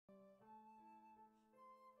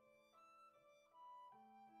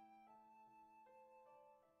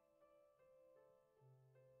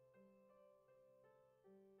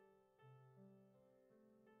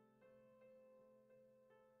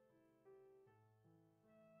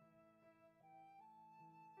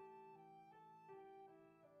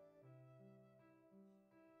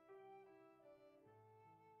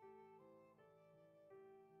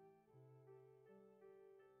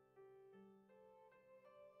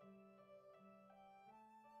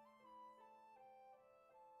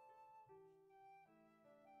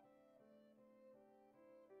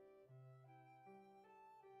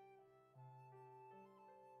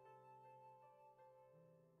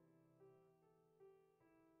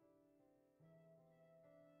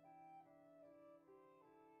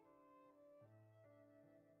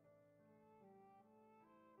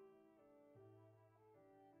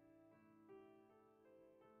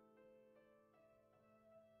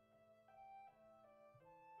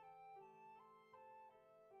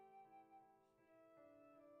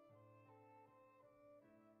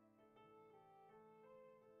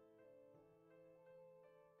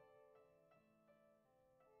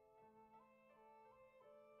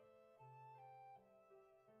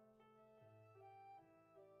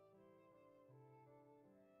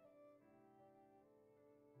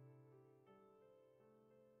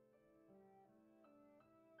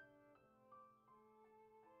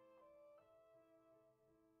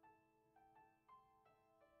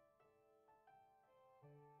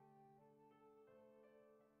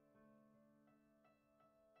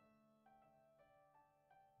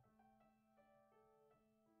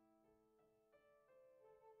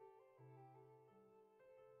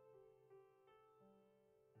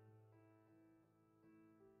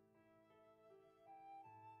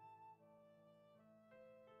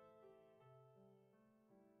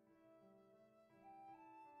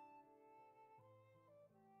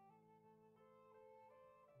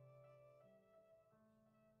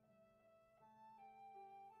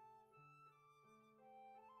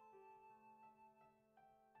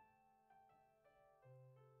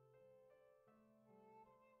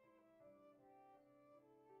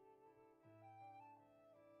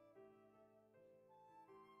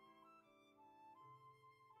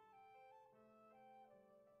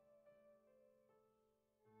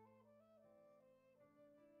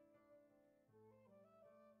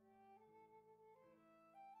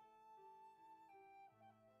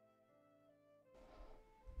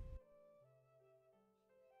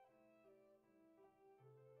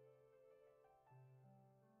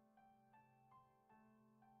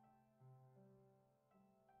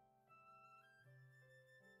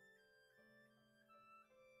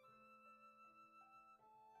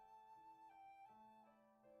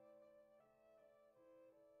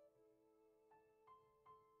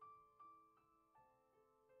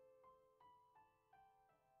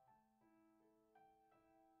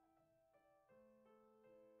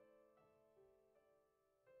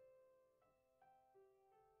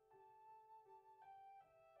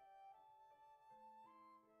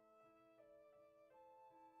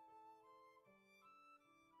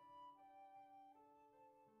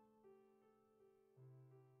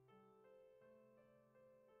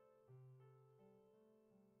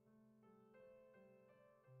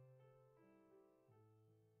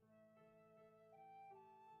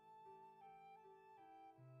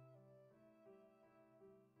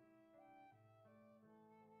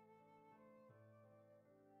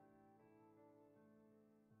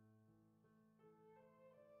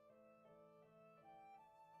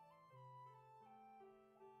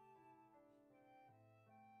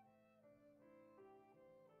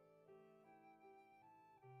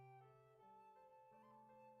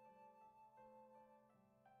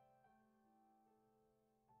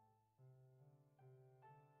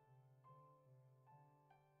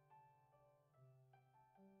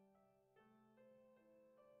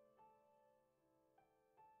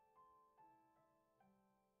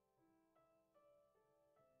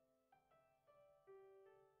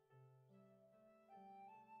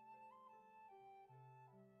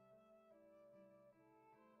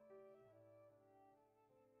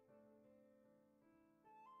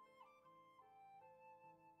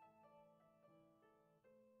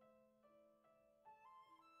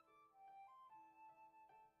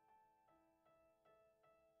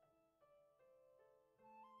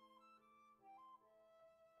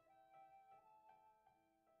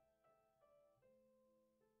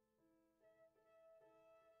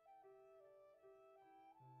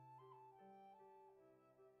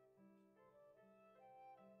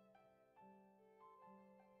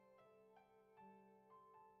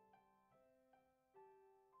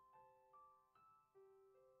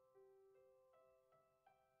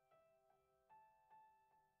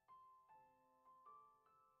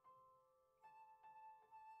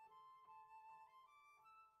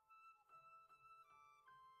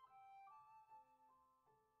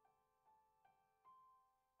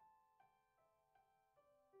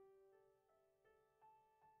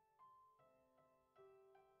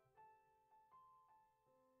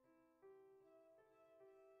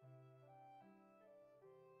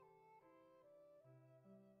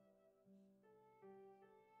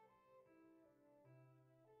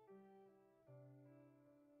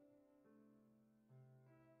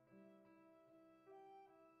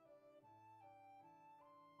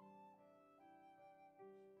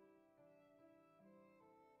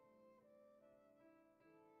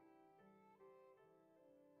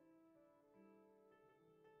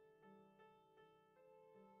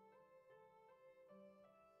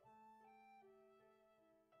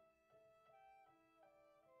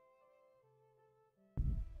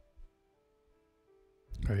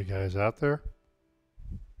Are you guys out there?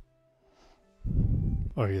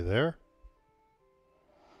 Are you there?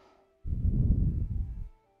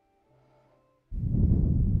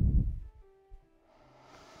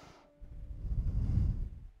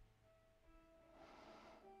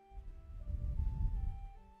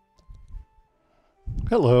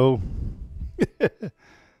 Hello.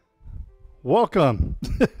 Welcome.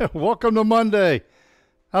 Welcome to Monday.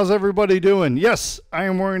 How's everybody doing? Yes, I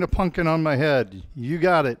am wearing a pumpkin on my head. You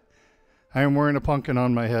got it. I am wearing a pumpkin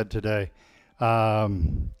on my head today.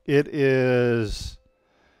 It is,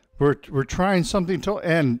 we're trying something to,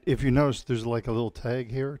 and if you notice, there's like a little tag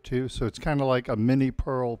here too. So it's kind of like a mini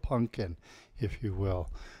pearl pumpkin, if you will.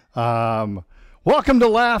 Welcome to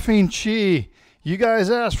Laughing Chi. You guys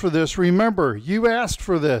asked for this. Remember, you asked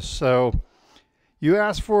for this. So you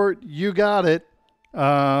asked for it. You got it.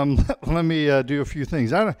 Let me do a few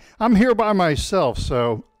things. I'm here by myself,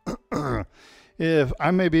 so if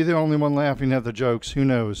I may be the only one laughing at the jokes, who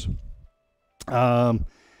knows?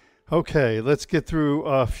 Okay, let's get through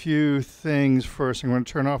a few things first. I'm going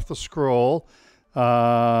to turn off the scroll. Let's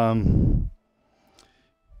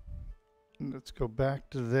go back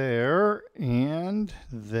to there, and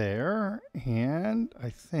I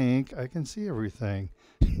think I can see everything.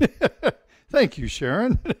 Thank you,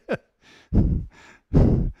 Sharon.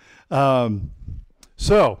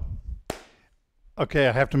 Okay,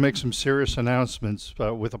 I have to make some serious announcements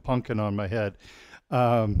with a pumpkin on my head.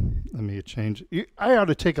 Let me change. I ought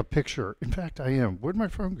to take a picture. In fact, I am. Where'd my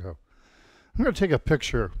phone go? I'm going to take a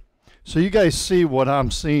picture so you guys see what I'm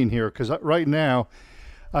seeing here, because right now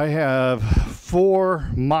I have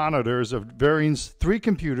 4 monitors of varying, 3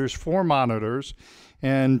 computers, 4 monitors,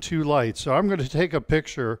 and 2 lights. So I'm going to take a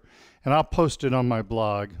picture and I'll post it on my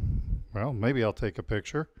blog. Well, maybe I'll take a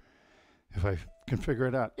picture if I can figure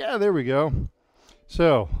it out. Yeah, there we go.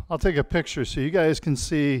 So I'll take a picture so you guys can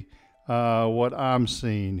see what I'm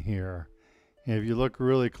seeing here. And if you look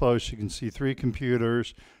really close, you can see 3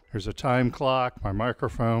 computers. There's a time clock, my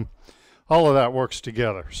microphone. All of that works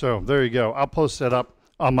together. So there you go. I'll post that up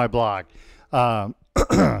on my blog. All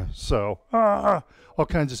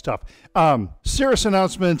kinds of stuff. Serious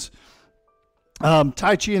announcements.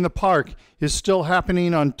 Tai Chi in the Park is still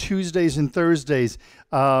happening on Tuesdays and Thursdays.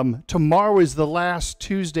 Tomorrow is the last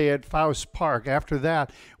Tuesday at Faust Park. After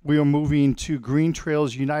that, we are moving to Green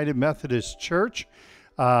Trails United Methodist Church.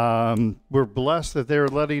 We're blessed that they're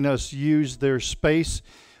letting us use their space.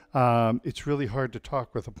 It's really hard to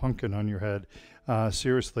talk with a pumpkin on your head,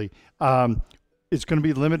 seriously. It's going to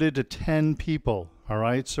be limited to 10 people, all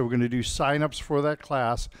right? So we're going to do sign-ups for that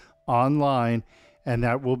class online, and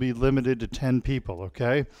that will be limited to 10 people,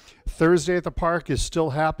 okay? Thursday at the park is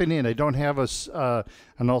still happening. I don't have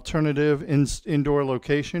an alternative indoor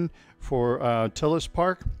location for Tillis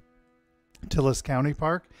County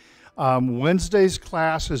Park. Wednesday's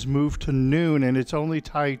class is moved to noon, and it's only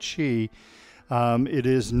Tai Chi. It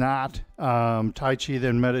is not Tai Chi,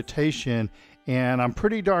 then meditation. And I'm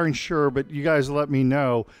pretty darn sure, but you guys let me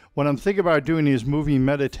know, what I'm thinking about doing is moving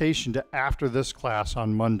meditation to after this class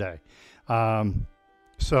on Monday.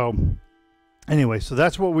 So anyway, so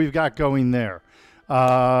that's what we've got going there.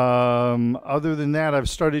 Other than that,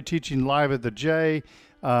 I've started teaching live at the J.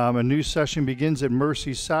 A new session begins at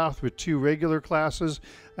Mercy South with 2 regular classes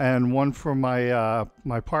and 1 for my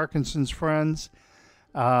my Parkinson's friends.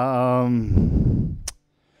 And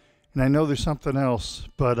I know there's something else,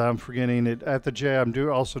 but I'm forgetting it. At the J, I'm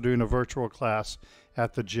also doing a virtual class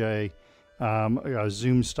at the J, a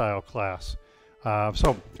Zoom-style class.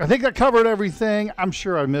 So I think that covered everything. I'm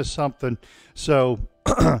sure I missed something. So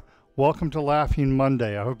welcome to Laughing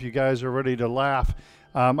Monday. I hope you guys are ready to laugh.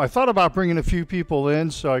 I thought about bringing a few people in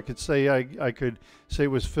so I could say I could say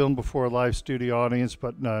it was filmed before a live studio audience,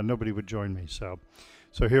 but nobody would join me. So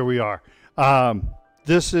here we are.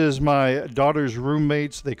 This is my daughter's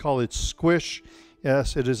roommates. They call it Squish.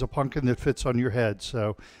 Yes, it is a pumpkin that fits on your head.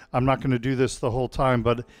 So I'm not going to do this the whole time,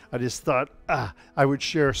 but I just thought I would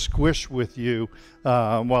share Squish with you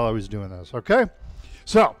while I was doing this, okay?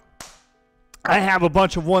 So I have a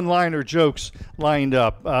bunch of one-liner jokes lined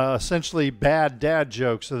up, essentially bad dad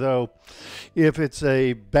jokes, although if it's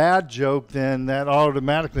a bad joke, then that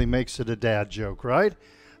automatically makes it a dad joke, right?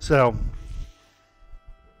 So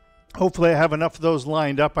hopefully I have enough of those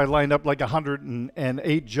lined up. I lined up like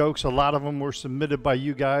 108 jokes. A lot of them were submitted by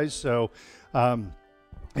you guys. So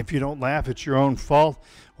if you don't laugh, it's your own fault.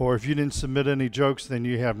 Or if you didn't submit any jokes, then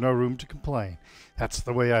you have no room to complain. That's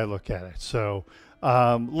the way I look at it. So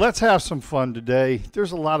let's have some fun today.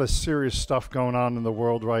 There's a lot of serious stuff going on in the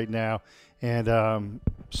world right now. And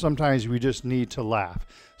sometimes we just need to laugh.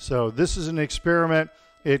 So this is an experiment.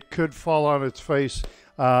 It could fall on its face.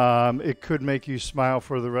 it could make you smile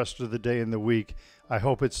for the rest of the day and the week. I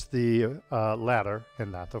hope it's the latter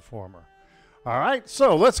and not the former. All right,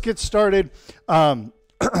 so let's get started. I'm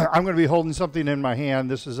going to be holding something in my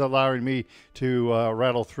hand. This is allowing me to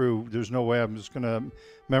rattle through. There's no way I'm just going to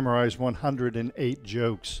memorize 108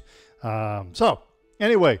 jokes. So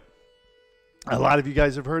anyway, a lot of you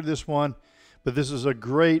guys have heard this one, but this is a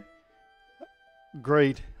great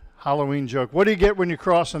Halloween joke. What do you get when you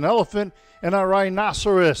cross an elephant and a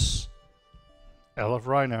rhinoceros? Elef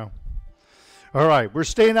rhino. All right, we're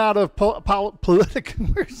staying out of political.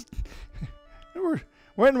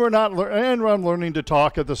 When we're not and I'm learning to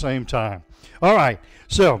talk at the same time. All right,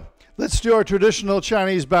 so let's do our traditional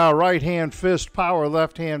Chinese bow. Right hand, fist, power,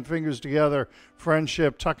 left hand, fingers together,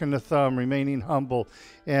 friendship, tucking the thumb, remaining humble.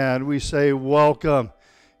 And we say, welcome.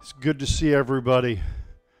 It's good to see everybody.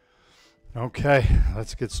 Okay,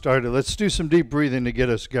 let's get started. Let's do some deep breathing to get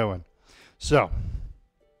us going. So,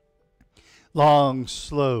 long,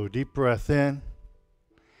 slow, deep breath in.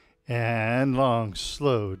 And long,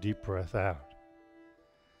 slow, deep breath out.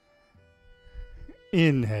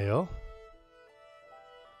 Inhale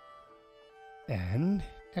and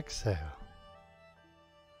exhale.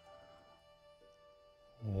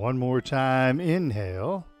 One more time.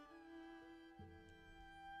 Inhale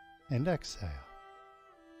and exhale.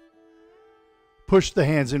 Push the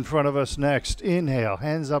hands in front of us next. Inhale,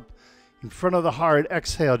 hands up in front of the heart.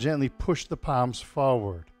 Exhale, gently push the palms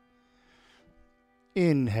forward.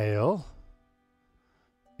 Inhale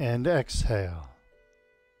and exhale.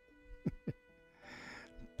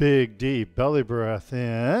 Big, deep belly breath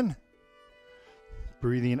in.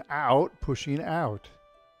 Breathing out, pushing out.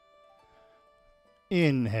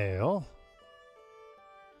 Inhale.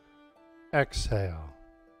 Exhale.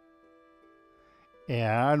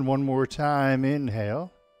 And one more time.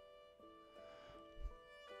 Inhale.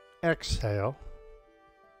 Exhale.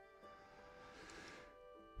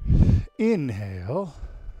 Inhale.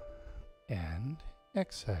 And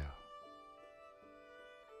exhale.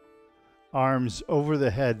 Arms over the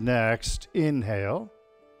head next. Inhale.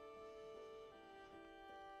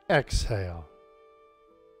 Exhale.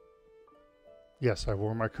 Yes, I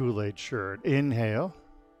wore my Kool-Aid shirt. Inhale.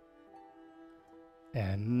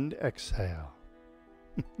 And exhale.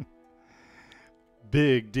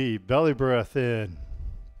 Big, deep belly breath in.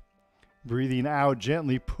 Breathing out,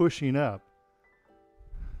 gently pushing up.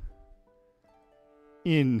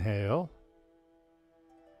 Inhale.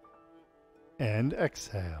 And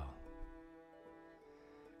exhale.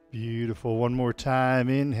 Beautiful. One more time.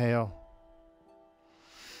 Inhale.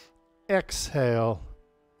 Exhale.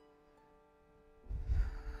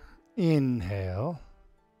 Inhale.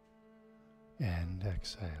 And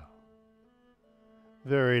exhale.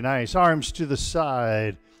 Very nice. Arms to the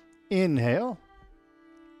side. Inhale.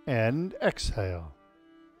 And exhale.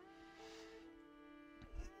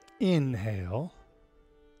 Inhale.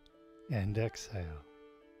 And exhale.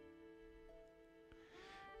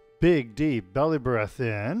 Big, deep belly breath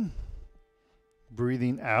in.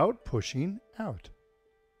 Breathing out, pushing out.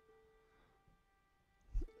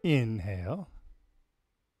 Inhale.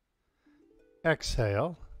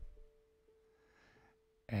 Exhale.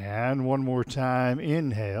 And one more time.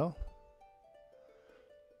 Inhale.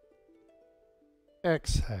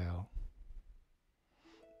 Exhale.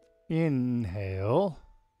 Inhale.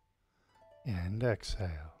 And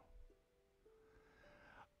exhale.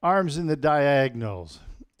 Arms in the diagonals.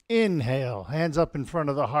 Inhale, hands up in front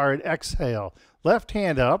of the heart. Exhale, left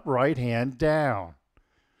hand up, right hand down.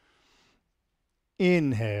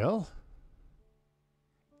 Inhale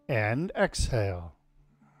and exhale.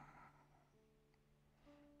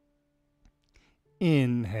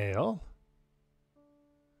 Inhale,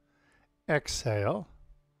 exhale.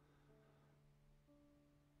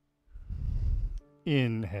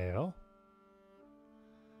 Inhale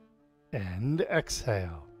and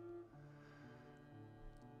exhale.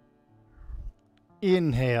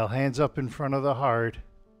 Inhale, hands up in front of the heart,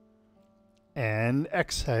 and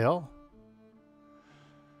exhale.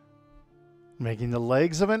 Making the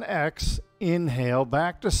legs of an X, inhale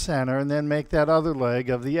back to center, and then make that other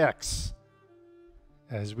leg of the X.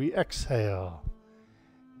 As we exhale,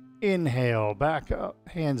 inhale, back up,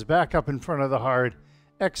 hands back up in front of the heart.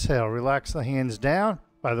 Exhale, relax the hands down.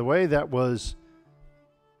 By the way, that was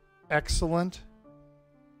excellent.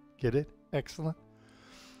 Get it? Excellent.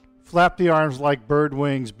 Flap the arms like bird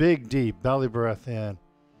wings, big, deep belly breath in.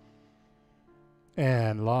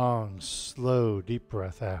 And long, slow, deep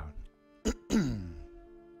breath out.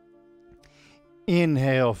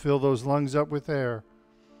 Inhale, fill those lungs up with air.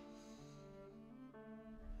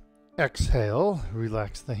 Exhale,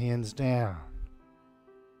 relax the hands down.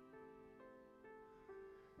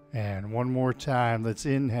 And one more time, let's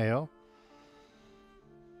inhale.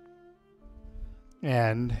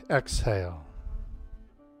 And exhale.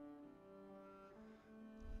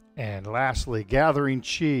 And lastly, gathering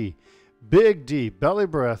chi. Big, deep belly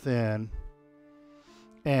breath in.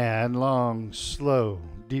 And long, slow,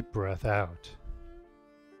 deep breath out.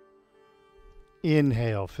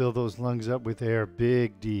 Inhale, fill those lungs up with air.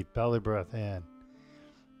 Big, deep belly breath in.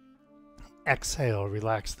 Exhale,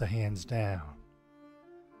 relax the hands down.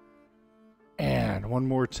 And one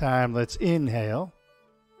more time, let's inhale.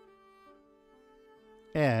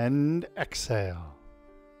 And exhale.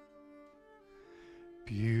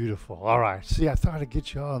 Beautiful. All right. See, I thought I'd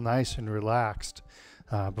get you all nice and relaxed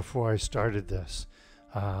before I started this.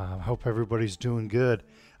 I hope everybody's doing good.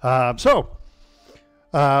 Let's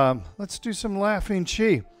do some laughing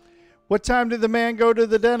chi. What time did the man go to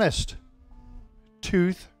the dentist?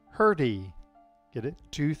 Tooth hurty. Get it?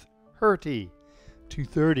 Tooth hurty.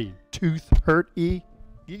 2:30. Tooth hurty.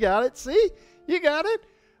 You got it? See? You got it?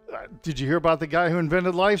 Did you hear about the guy who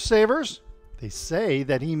invented lifesavers? They say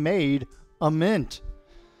that he made a mint.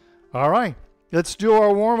 All right. Let's do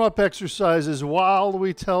our warm-up exercises while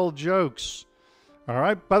we tell jokes. All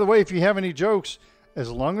right. By the way, if you have any jokes, as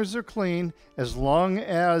long as they're clean, as long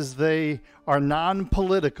as they are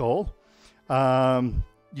non-political,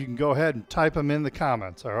 you can go ahead and type them in the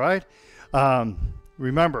comments. All right.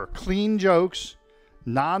 Remember, clean jokes,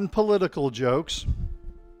 non-political jokes.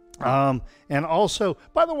 And also,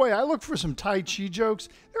 by the way, I look for some Tai Chi jokes.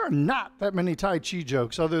 There are not that many Tai Chi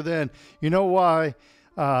jokes other than, you know why?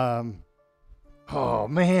 Oh,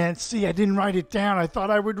 man, see, I didn't write it down. I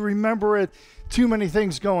thought I would remember it. Too many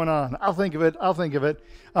things going on. I'll think of it.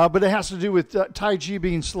 But it has to do with Tai Chi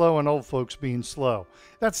being slow and old folks being slow.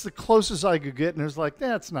 That's the closest I could get. And it was like,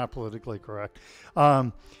 that's not politically correct.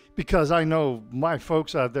 Because I know my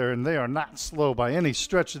folks out there, and they are not slow by any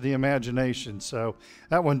stretch of the imagination. So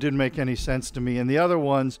that one didn't make any sense to me. And the other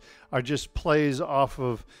ones are just plays off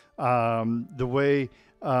of the way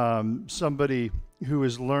somebody who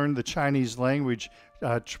has learned the Chinese language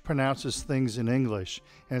pronounces things in English.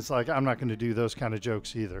 And it's like, I'm not going to do those kind of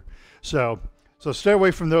jokes either. So stay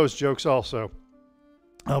away from those jokes also.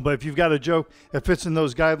 But if you've got a joke that fits in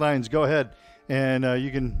those guidelines, go ahead. And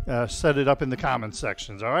you can set it up in the comments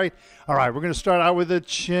sections, all right? All right, we're going to start out with a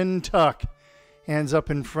chin tuck. Hands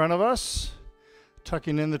up in front of us,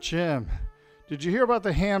 tucking in the chin. Did you hear about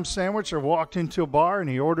the ham sandwich that walked into a bar and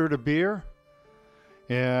he ordered a beer?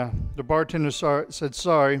 Yeah, the bartender said,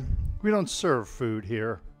 sorry, we don't serve food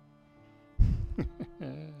here.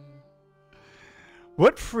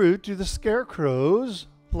 What fruit do the scarecrows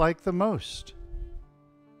like the most?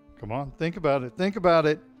 Come on, think about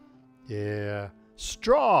it. Yeah,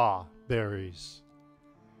 strawberries.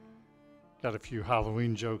 Got a few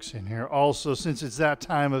Halloween jokes in here. Also, since it's that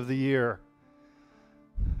time of the year.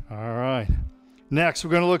 All right. Next,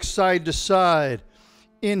 we're going to look side to side.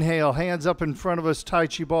 Inhale, hands up in front of us, Tai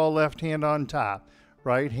Chi ball, left hand on top.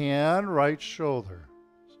 Right hand, right shoulder.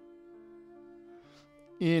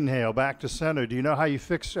 Inhale, back to center. Do you know how you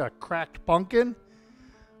fix a cracked pumpkin?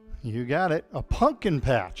 You got it. A pumpkin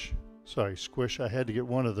patch. Sorry, Squish, I had to get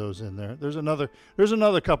one of those in there. There's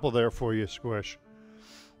another couple there for you, Squish.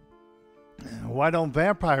 Why don't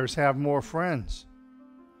vampires have more friends?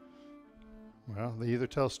 Well, they either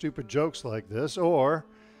tell stupid jokes like this or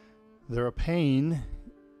they're a pain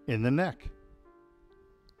in the neck.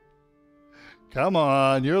 Come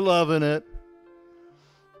on, you're loving it.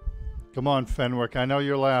 Come on, Fenwick, I know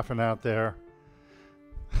you're laughing out there.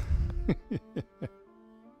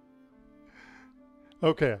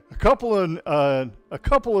 Okay, a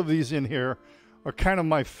couple of these in here are kind of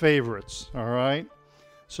my favorites, all right?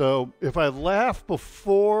 So if I laugh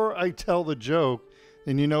before I tell the joke,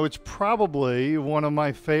 then you know it's probably one of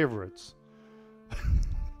my favorites.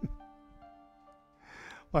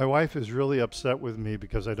 My wife is really upset with me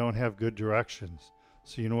because I don't have good directions.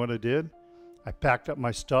 So you know what I did? I packed up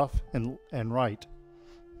my stuff and write.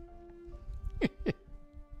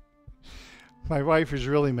 My wife is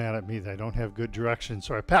really mad at me that I don't have good directions.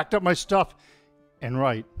 So I packed up my stuff and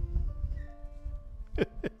write.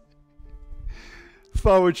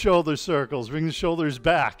 Forward shoulder circles. Bring the shoulders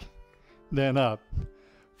back, then up.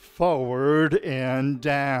 Forward and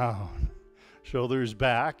down. Shoulders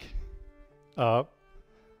back, up,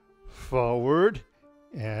 forward,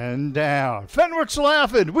 and down. Fenwick's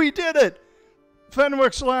laughing. We did it.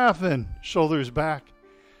 Fenwick's laughing. Shoulders back,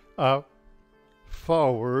 up,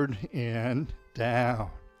 forward, and down.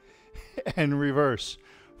 And reverse.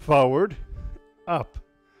 Forward, up,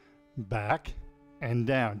 back, and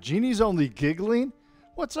down. Jeannie's only giggling.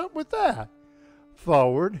 What's up with that?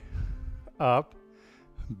 Forward, up,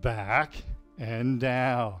 back, and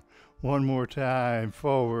down. One more time.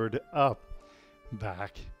 Forward, up,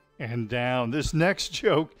 back, and down. This next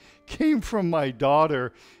joke came from my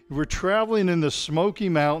daughter. We're traveling in the Smoky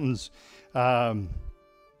Mountains.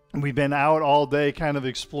 We've been out all day kind of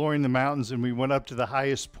exploring the mountains, and we went up to the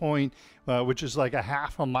highest point, which is like a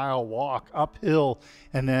half a mile walk uphill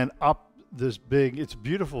and then up this big, it's a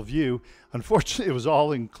beautiful view. Unfortunately, it was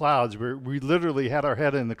all in clouds. We literally had our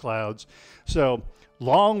head in the clouds. So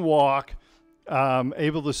long walk,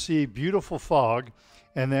 able to see beautiful fog,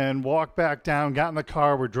 and then walk back down, got in the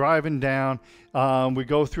car, we're driving down. We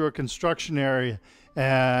go through a construction area,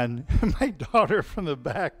 and my daughter from the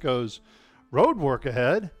back goes, "Road work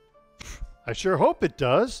ahead? I sure hope it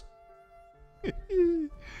does."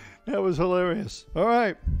 That was hilarious. All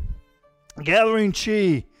right. Gathering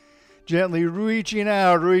chi. Gently reaching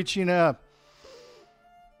out, reaching up.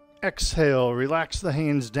 Exhale, relax the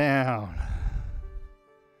hands down.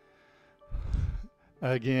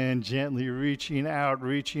 Again, gently reaching out,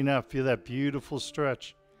 reaching up. Feel that beautiful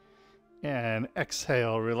stretch. And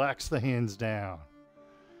exhale, relax the hands down.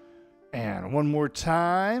 And one more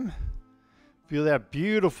time. Feel that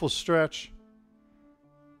beautiful stretch.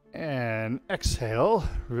 And exhale,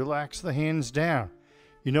 relax the hands down.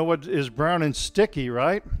 You know what is brown and sticky,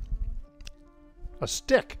 right? A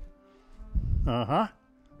stick. All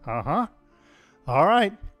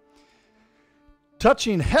right.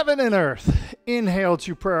 Touching heaven and earth. Inhale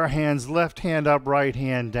to prayer hands, left hand up, right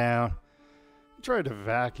hand down. I tried to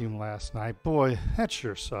vacuum last night. Boy, that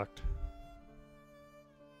sure sucked.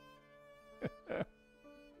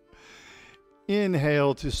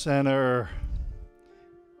 Inhale to center.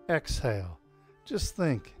 Exhale. Just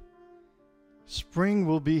think, spring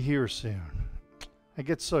will be here soon. I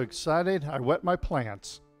get so excited, I wet my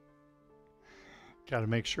plants. Got to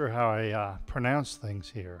make sure how I pronounce things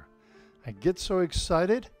here. I get so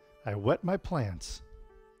excited, I wet my plants.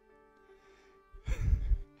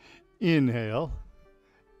 Inhale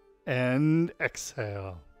and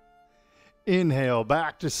exhale. Inhale,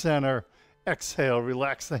 back to center. Exhale,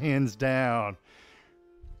 relax the hands down.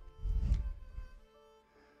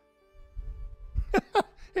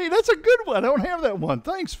 Hey, that's a good one. I don't have that one.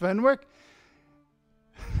 Thanks, Fenwick.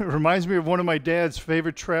 It reminds me of one of my dad's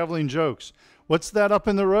favorite traveling jokes. What's that up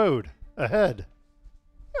in the road? Ahead.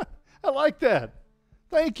 I like that.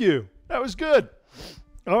 Thank you. That was good.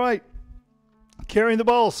 All right. Carrying the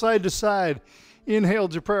ball side to side. Inhale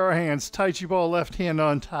to prayer hands. Tai Chi ball, left hand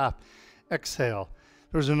on top. Exhale.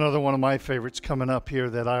 There's another one of my favorites coming up here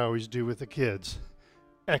that I always do with the kids.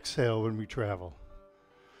 Exhale when we travel.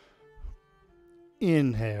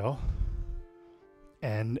 Inhale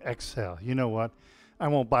and exhale. You know what? I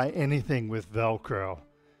won't buy anything with Velcro.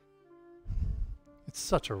 It's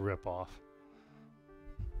such a ripoff.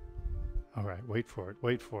 All right, wait for it.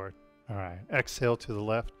 Wait for it. All right, exhale to the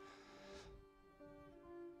left.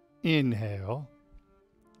 Inhale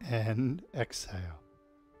and exhale.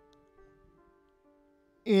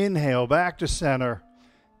 Inhale back to center.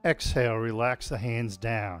 Exhale, relax the hands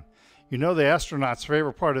down. You know the astronaut's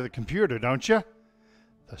favorite part of the computer, don't you?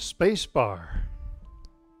 The space bar.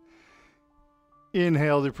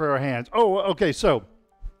 Inhale to prayer hands. Oh, okay, so,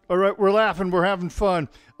 all right, we're laughing, we're having fun,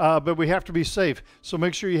 but we have to be safe. So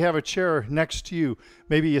make sure you have a chair next to you,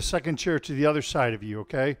 maybe a second chair to the other side of you,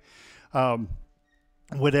 okay?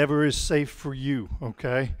 Whatever is safe for you,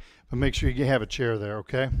 okay? But make sure you have a chair there,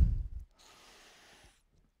 okay?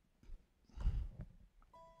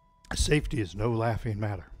 Safety is no laughing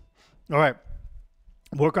matter. All right.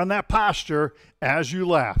 Work on that posture as you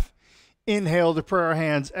laugh. Inhale to prayer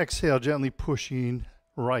hands. Exhale, gently pushing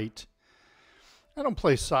right. I don't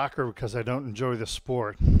play soccer because I don't enjoy the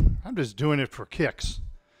sport. I'm just doing it for kicks.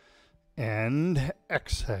 And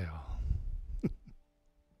exhale.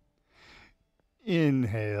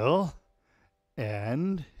 Inhale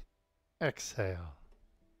and exhale.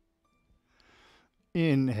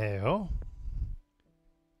 Inhale.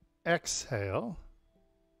 Exhale.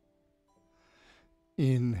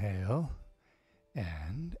 Inhale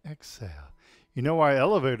and exhale. You know why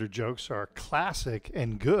elevator jokes are classic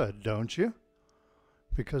and good, don't you?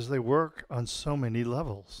 Because they work on so many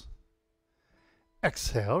levels.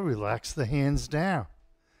 Exhale, relax the hands down.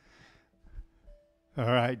 All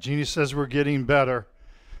right, Jeannie says we're getting better.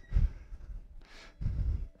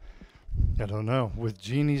 I don't know. With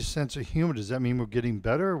Jeannie's sense of humor, does that mean we're getting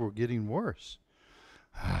better or we're getting worse?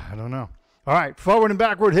 I don't know. All right, forward and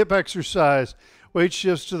backward hip exercise. Weight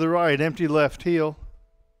shifts to the right. Empty left heel.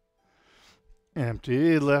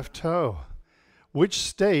 Empty left toe. Which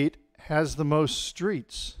state has the most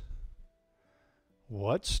streets?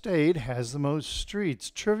 What state has the most streets?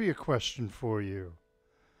 Trivia question for you.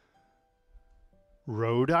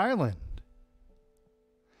 Rhode Island.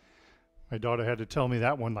 My daughter had to tell me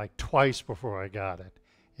that one like twice before I got it.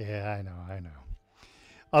 Yeah, I know.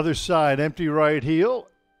 Other side, empty right heel,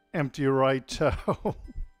 empty right toe.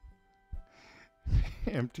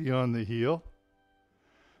 Empty on the heel,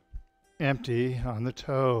 empty on the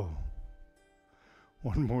toe.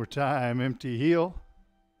 One more time, empty heel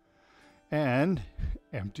and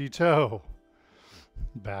empty toe.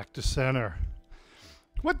 Back to center.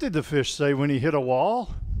 What did the fish say when he hit a wall?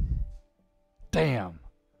 Damn.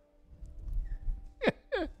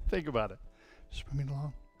 Think about it. Swimming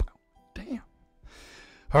along. Damn.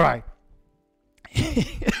 All right.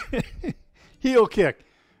 Heel kick.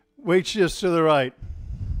 Weight shifts to the right.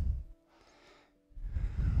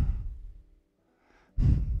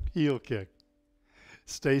 Heel kick.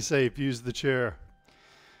 Stay safe. Use the chair.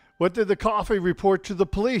 What did the coffee report to the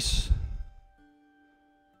police?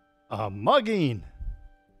 A mugging.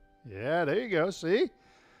 Yeah, there you go. See?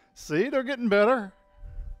 See, they're getting better.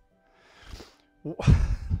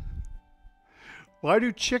 Why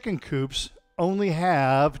do chicken coops only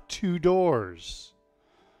have 2 doors?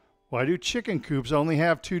 Why do chicken coops only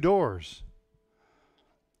have 2 doors?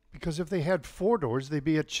 Because if they had 4 doors, they'd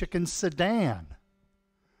be a chicken sedan.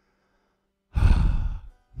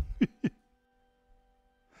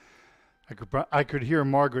 I could hear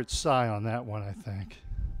Margaret sigh on that one, I think.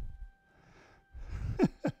 Did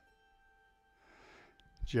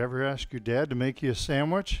you ever ask your dad to make you a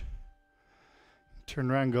sandwich? He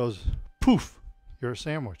turned around and goes, poof, you're a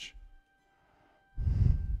sandwich.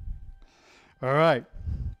 All right.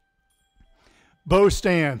 Bow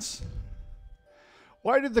stance.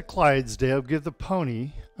 Why did the Clydesdale give the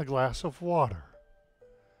pony a glass of water?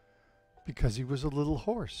 Because he was a little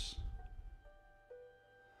horse.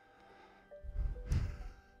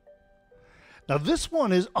 Now this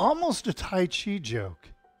one is almost a Tai Chi joke.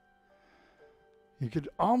 You could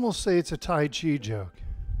almost say it's a Tai Chi joke.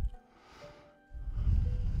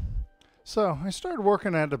 So I started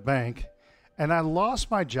working at a bank, and I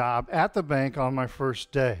lost my job at the bank on my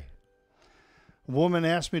first day. A woman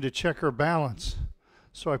asked me to check her balance,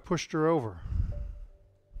 so I pushed her over.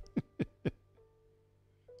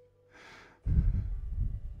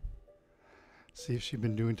 See, if she'd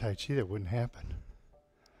been doing Tai Chi, that wouldn't happen.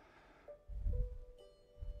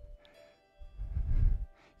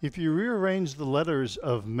 If you rearrange the letters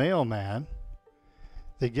of mailman,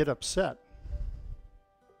 they get upset.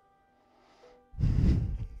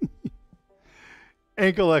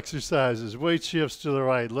 Ankle exercises, weight shifts to the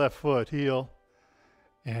right, left foot, heel,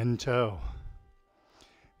 and toe.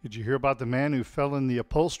 Did you hear about the man who fell in the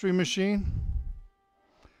upholstery machine?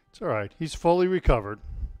 It's all right. He's fully recovered.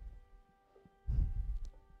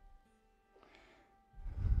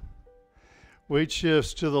 Weight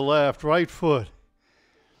shifts to the left, right foot,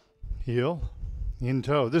 heel, in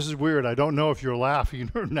toe. This is weird. I don't know if you're laughing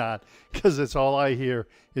or not because it's all I hear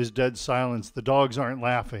is dead silence. The dogs aren't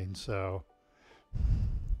laughing, so.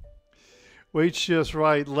 Weight shifts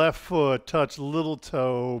right, left foot, touch little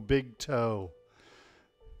toe, big toe.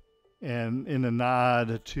 And in a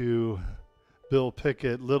nod to Bill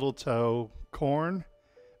Pickett, little toe, corn,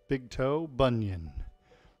 big toe, bunion.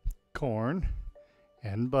 Corn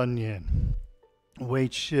and bunion.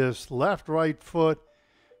 Weight shifts left, right foot,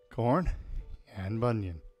 corn and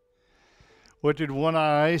bunion. What did one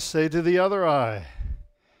eye say to the other eye?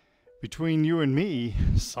 Between you and me,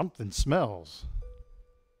 something smells.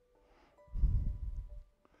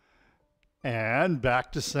 And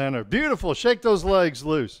back to center. Beautiful. Shake those legs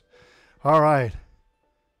loose. All right.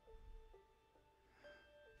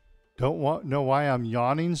 Don't know why I'm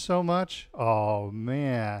yawning so much? Oh,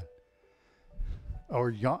 man.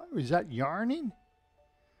 Or is that yarning?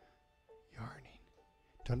 Yarning.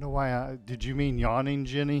 Don't know why did you mean yawning,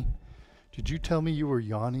 Jenny? Did you tell me you were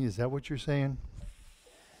yawning? Is that what you're saying?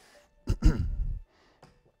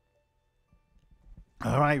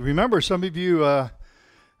 All right. Remember, some of you...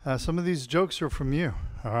 some of these jokes are from you,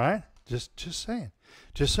 all right? Just saying.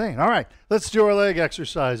 Just saying. All right, let's do our leg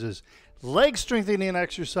exercises. Leg strengthening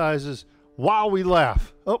exercises while we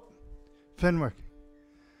laugh. Oh, Fenwick.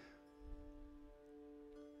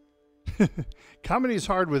 Comedy is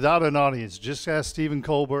hard without an audience. Just ask Stephen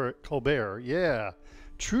Colbert. Yeah,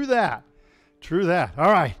 true that. True that.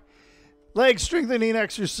 All right. Leg strengthening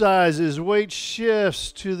exercises. Weight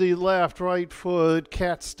shifts to the left, right foot,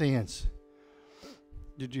 cat stance.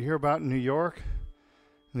 Did you hear about New York?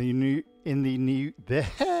 It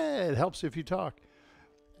helps if you talk.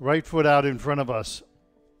 Right foot out in front of us.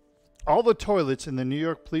 All the toilets in the New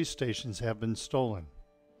York police stations have been stolen.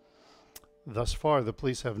 Thus far, the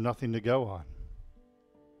police have nothing to go on.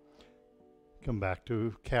 Come back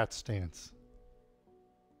to cat stance.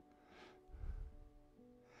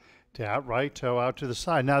 Tap right toe out to the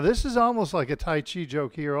side. Now this is almost like a Tai Chi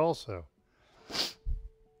joke here also.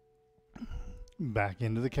 Back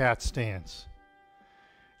into the cat stance.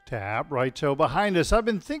 Tap right toe behind us. I've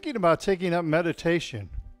been thinking about taking up meditation.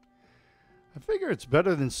 I figure it's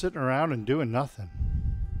better than sitting around and doing nothing.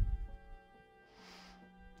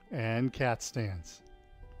 And cat stance.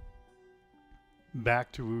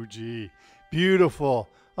 Back to Uji. Beautiful.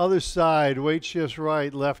 Other side. Weight shifts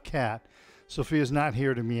right. Left cat. Sophia's not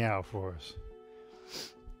here to meow for us.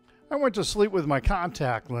 I went to sleep with my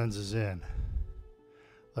contact lenses in.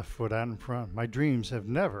 Left foot out in front. My dreams have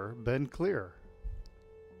never been clearer.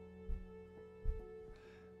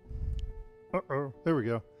 Uh-oh. There we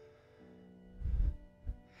go.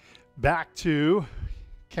 Back to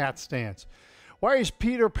cat stance. Why is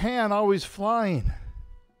Peter Pan always flying?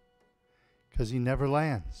 Because he never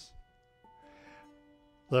lands.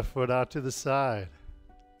 Left foot out to the side.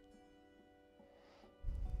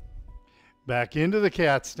 Back into the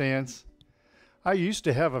cat stance. I used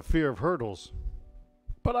to have a fear of hurdles,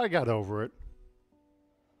 but I got over it.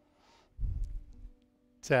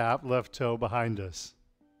 Tap, left toe behind us.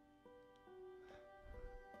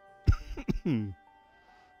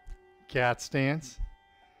 Cat stance.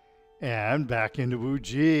 And back into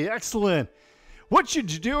Uji. Excellent. What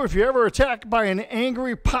should you do if you're ever attacked by an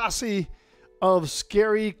angry posse of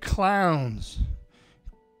scary clowns?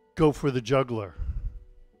 Go for the juggler.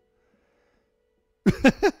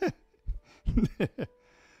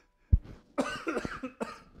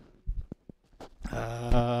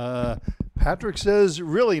 Patrick says,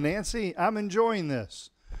 really, Nancy? I'm enjoying this.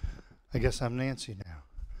 I guess I'm Nancy now.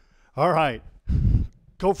 All right.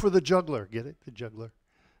 Go for the juggler. Get it? The juggler.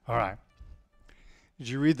 All right. Did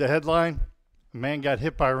you read the headline? A man got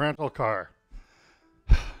hit by a rental car.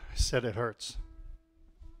 I said it hurts.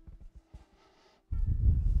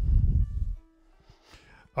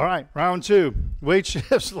 All right, round two. Weight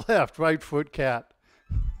shifts left, right foot cat.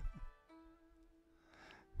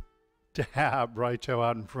 Tap, right toe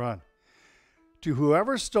out in front. To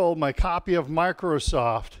whoever stole my copy of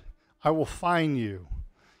Microsoft, I will fine you.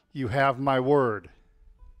 You have my word.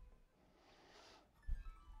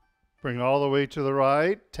 Bring all the way to the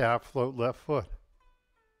right. Tap, float, left foot.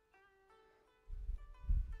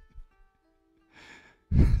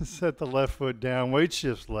 Set the left foot down. Weight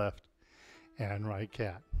shifts left. And right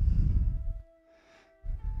cat.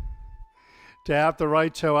 Tap the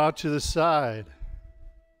right toe out to the side.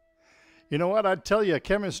 You know what? I'd tell you a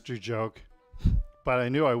chemistry joke, but I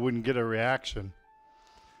knew I wouldn't get a reaction.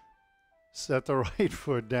 Set the right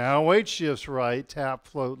foot down. Weight shifts right. Tap,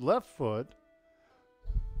 float, left foot.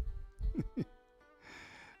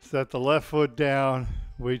 Set the left foot down.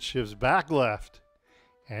 Weight shifts back left.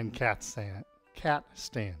 And cat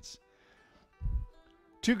stance.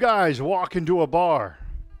 Two guys walk into a bar.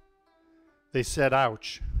 They said,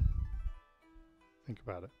 ouch. Think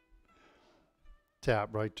about it. Tap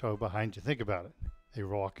right toe behind you. Think about it. They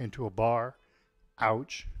walk into a bar.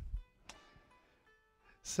 Ouch.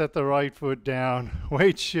 Set the right foot down.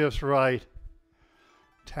 Weight shifts right.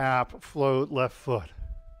 Tap, float, left foot.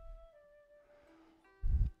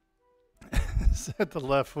 Set the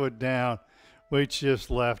left foot down. Weight shifts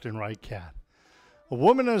left and right cat. A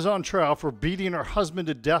woman is on trial for beating her husband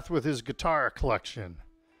to death with his guitar collection.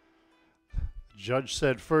 The judge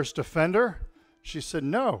said, first offender? She said,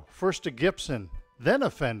 no, first a Gibson, then a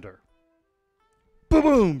Fender. Boom,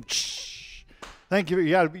 boom. Thank you.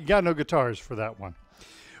 You got no guitars for that one.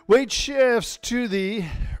 Weight shifts to the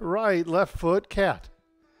right, left foot, cat.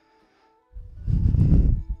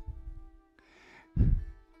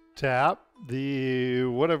 Tap the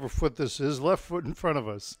whatever foot this is, left foot in front of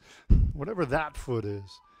us. Whatever that foot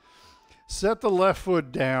is. Set the left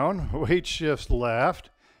foot down. Weight shifts left.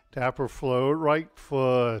 Tap or float. Right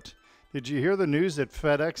foot. Did you hear the news that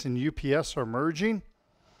FedEx and UPS are merging?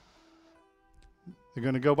 They're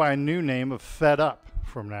going to go by a new name of Fed Up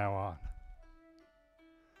from now on.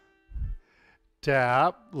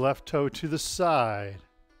 Tap. Left toe to the side.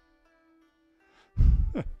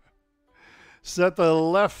 Set the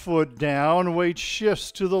left foot down. Weight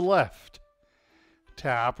shifts to the left.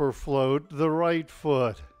 Tap or float the right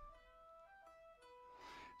foot.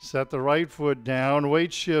 Set the right foot down.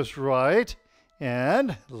 Weight shifts right.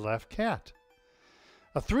 And left cat.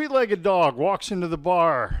 A three-legged dog walks into the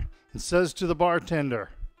bar and says to the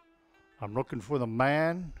bartender, I'm looking for the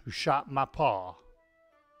man who shot my paw.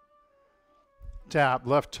 Tap,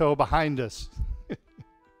 left toe behind us.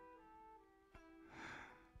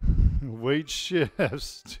 Weight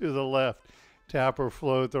shifts to the left. Tap or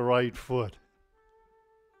float the right foot.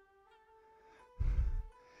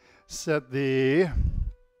 Set the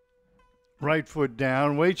Right foot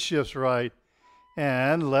down, weight shifts right,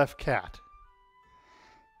 and left cat.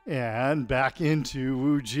 And back into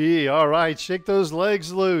Wu Ji. All right, shake those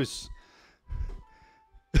legs loose.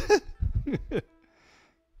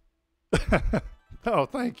 Oh,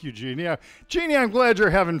 thank you, Jeannie. Jeannie, I'm glad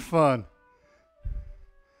you're having fun.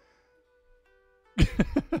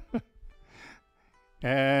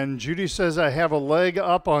 And Judy says, I have a leg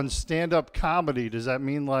up on stand-up comedy. Does that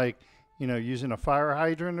mean like, using a fire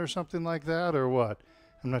hydrant or something like that, or what?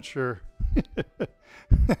 I'm not sure.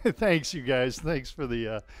 Thanks, you guys. Thanks for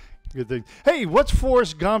the good thing. Hey, what's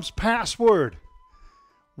Forrest Gump's password?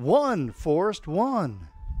 One, Forrest, one.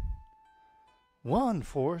 One,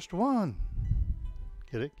 Forrest, one.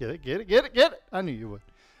 Get it, get it, get it, get it, get it. I knew you would.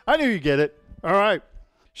 I knew you'd get it. All right.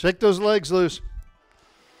 Shake those legs loose.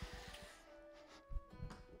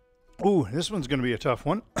 Ooh, this one's going to be a tough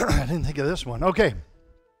one. I didn't think of this one. Okay.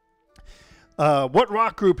 What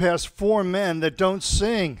rock group has 4 men that don't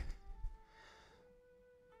sing?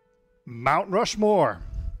 Mount Rushmore.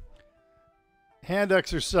 Hand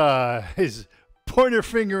exercise. Pointer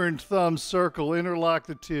finger and thumb circle. Interlock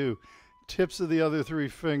the 2. Tips of the other 3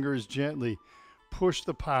 fingers gently. Push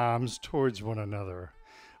the palms towards one another.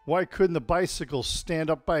 Why couldn't the bicycle stand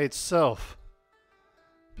up by itself?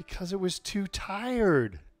 Because it was too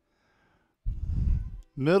tired.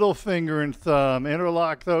 Middle finger and thumb,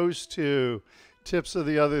 interlock those 2. Tips of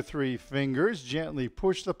the other 3 fingers. Gently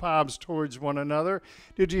push the palms towards one another.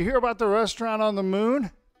 Did you hear about the restaurant on the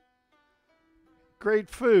moon? Great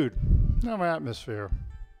food. No atmosphere.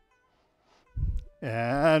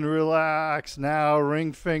 And relax. Now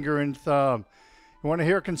ring finger and thumb. You want to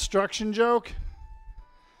hear a construction joke?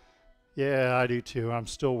 Yeah, I do too. I'm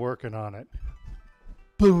still working on it.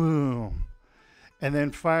 Boom. And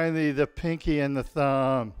then finally, the pinky and the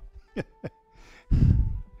thumb.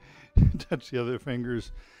 Touch the other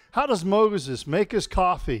fingers. How does Moses make his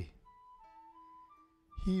coffee?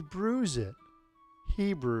 He brews it.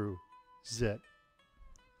 He brews it.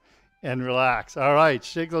 And relax. All right,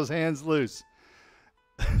 shake those hands loose.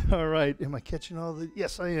 All right, am I catching all the?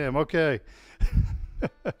 Yes, I am. Okay.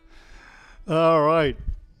 All right.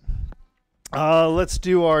 Let's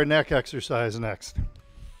do our neck exercise next.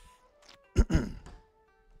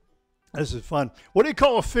 This is fun. What do you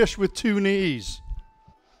call a fish with 2 knees?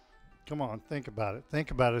 Come on, think about it.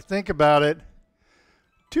 Think about it. Think about it.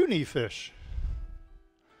 2-knee fish.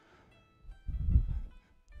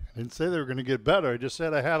 I didn't say they were going to get better. I just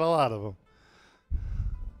said I had a lot of them.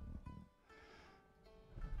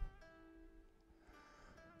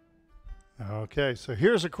 Okay, so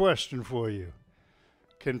here's a question for you.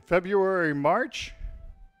 Can February march?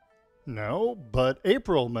 No, but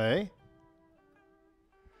April may.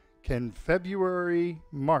 Can February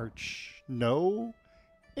march? No,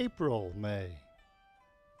 April may.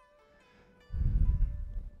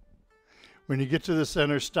 When you get to the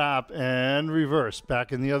center, stop and reverse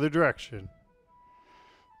back in the other direction.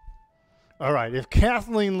 All right, if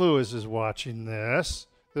Kathleen Lewis is watching this,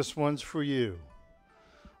 this one's for you.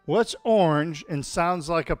 What's orange and sounds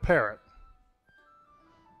like a parrot?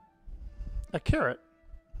 A carrot.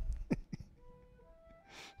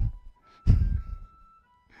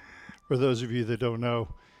 For those of you that don't know,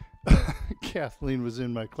 Kathleen was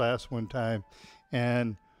in my class one time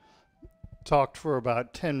and talked for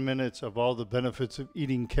about 10 minutes of all the benefits of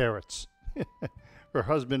eating carrots. Her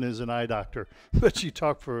husband is an eye doctor, but she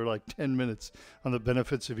talked for like 10 minutes on the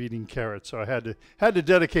benefits of eating carrots. So I had to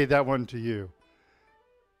dedicate that one to you.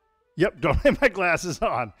 Yep, don't have my glasses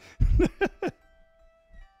on.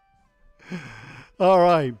 All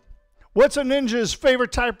right. What's a ninja's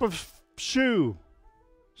favorite type of shoe?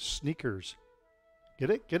 Sneakers. Get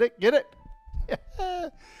it? Get it? Get it?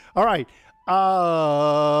 All right.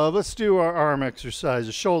 Let's do our arm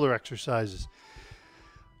exercises, shoulder exercises.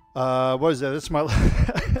 What is that? That's my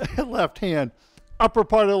left hand. Upper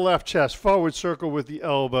part of the left chest. Forward circle with the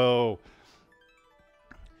elbow.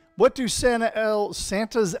 What do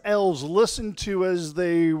Santa's elves listen to as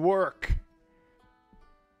they work?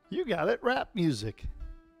 You got it. Rap music.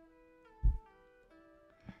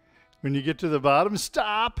 When you get to the bottom,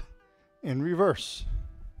 stop and reverse.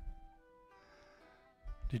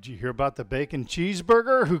 Did you hear about the bacon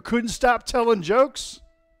cheeseburger who couldn't stop telling jokes?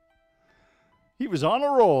 He was on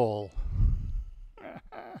a roll.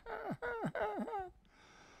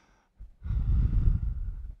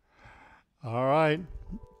 All right.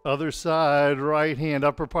 Other side, right hand,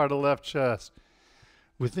 upper part of left chest.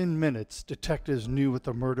 Within minutes, detectives knew what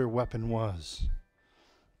the murder weapon was.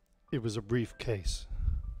 It was a briefcase.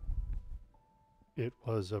 It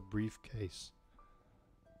was a briefcase.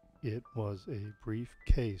 It was a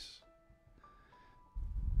briefcase.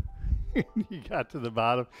 You got to the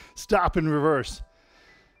bottom. Stop and reverse.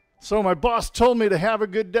 So my boss told me to have a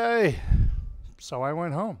good day. So I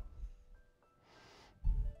went home.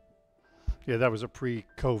 Yeah, that was a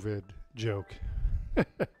pre-COVID joke.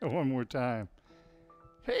 One more time.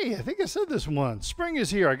 Hey, I think I said this one. Spring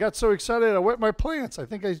is here. I got so excited I wet my plants. I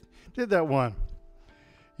think I did that one.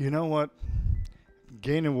 You know what?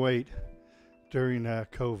 Gaining weight during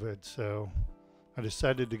COVID, so I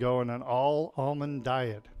decided to go on an all almond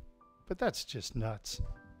diet. But that's just nuts.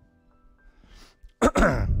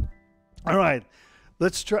 All right,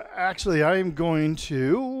 let's try. Actually, I am going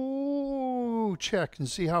to check and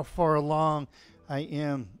see how far along I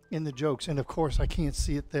am in the jokes. And of course, I can't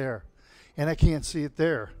see it there. And I can't see it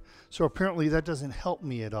there. So apparently that doesn't help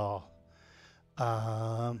me at all.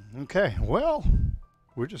 Okay, well,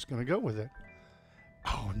 we're just going to go with it.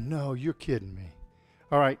 Oh, no, you're kidding me.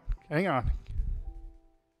 All right, hang on.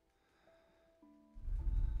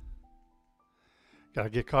 Got to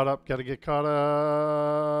get caught up, got to get caught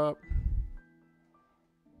up.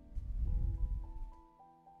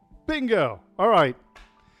 Bingo. All right,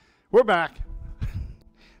 we're back.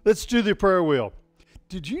 Let's do the prayer wheel.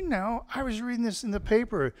 Did you know, I was reading this in the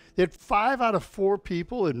paper, that 5 out of 4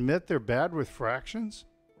 people admit they're bad with fractions?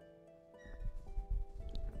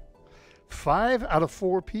 5 out of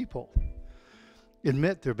 4 people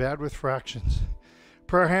admit they're bad with fractions.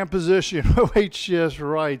 Prayer hand position. Weight shifts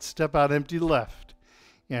right, step out empty left.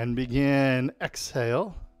 And begin.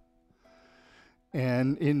 Exhale.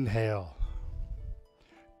 And inhale.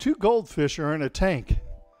 2 goldfish are in a tank.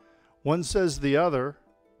 One says the other,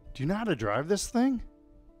 do you know how to drive this thing?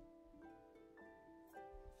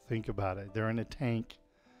 Think about it. They're in a tank.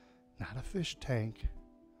 Not a fish tank.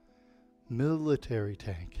 Military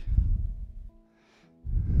tank.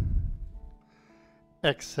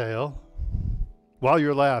 Exhale while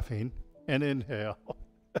you're laughing and inhale.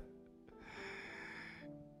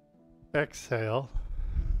 Exhale.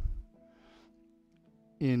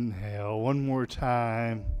 Inhale. One more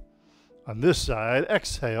time. On this side,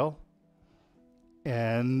 exhale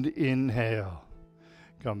and inhale.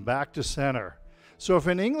 Come back to center. So if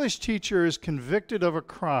an English teacher is convicted of a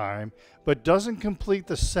crime but doesn't complete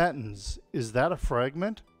the sentence, is that a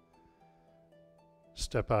fragment?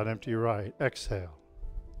 Step out empty right. Exhale.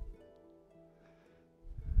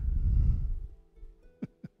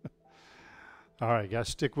 All right, guys,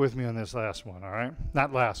 stick with me on this last one, all right?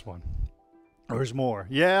 Not last one. There's more.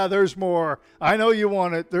 Yeah, there's more. I know you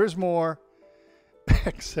want it. There's more.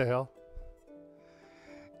 Exhale.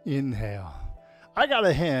 Inhale. I got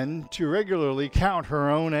a hen to regularly count her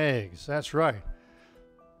own eggs. That's right.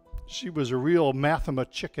 She was a real Mathema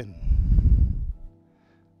chicken.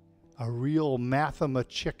 A real Mathema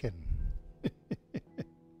chicken.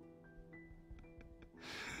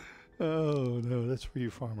 Oh, no, that's for you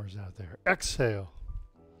farmers out there. Exhale.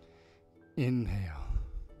 Inhale.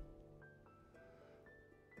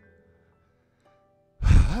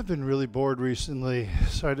 I've been really bored recently,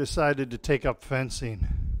 so I decided to take up fencing.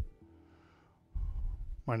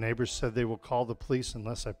 My neighbors said they will call the police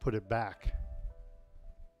unless I put it back.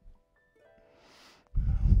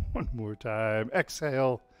 One more time.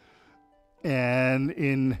 Exhale and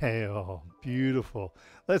inhale. Beautiful.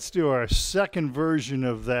 Let's do our second version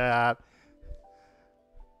of that.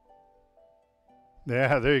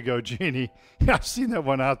 Yeah, there you go, Jeannie. I've seen that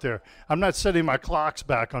one out there. I'm not setting my clocks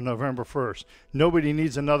back on November 1st. Nobody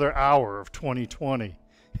needs another hour of 2020.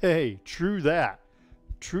 Hey, true that.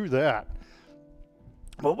 True that.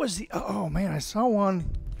 What was the... Oh, man, I saw one.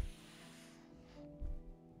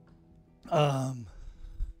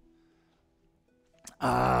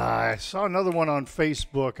 I saw another one on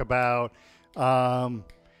Facebook about... for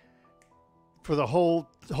the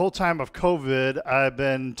whole time of COVID, I've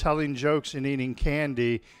been telling jokes and eating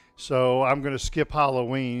candy. So I'm going to skip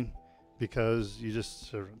Halloween because you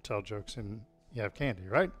just sort of tell jokes and you have candy,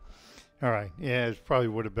 right? All right. Yeah, it probably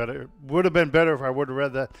would have been better if I would have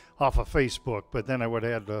read that off of Facebook, but then I would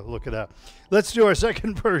have had to look it up. Let's do our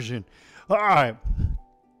second version. All right.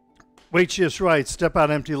 Weight shifts right, step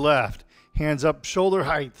out empty left, hands up shoulder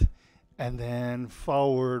height, and then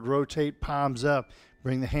forward, rotate palms up,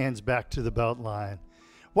 bring the hands back to the belt line.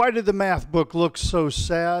 Why did the math book look so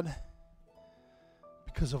sad?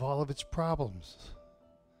 Because of all of its problems.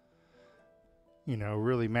 You know,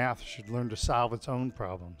 really math should learn to solve its own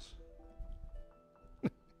problems.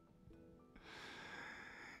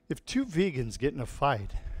 If 2 vegans get in a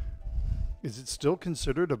fight, is it still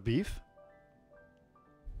considered a beef?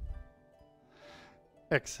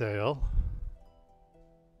 Exhale.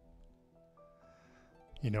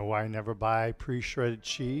 You know why I never buy pre-shredded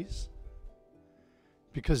cheese?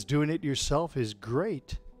 Because doing it yourself is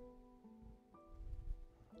great.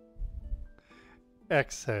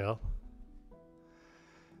 Exhale.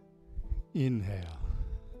 Inhale.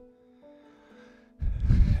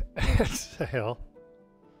 Exhale.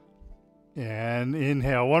 And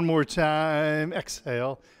inhale. One more time.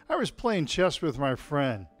 Exhale. I was playing chess with my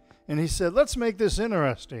friend, and he said, let's make this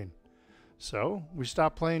interesting. So we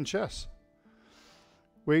stopped playing chess.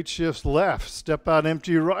 Weight shifts left. Step out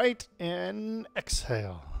empty right, and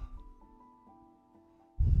exhale.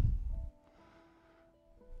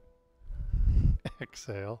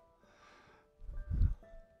 Exhale.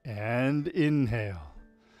 And inhale.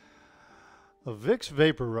 A Vicks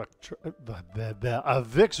Vapor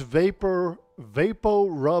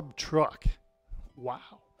Rub truck.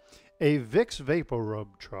 Wow. A Vicks Vapor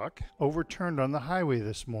Rub truck overturned on the highway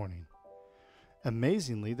this morning.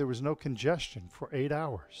 Amazingly, there was no congestion for 8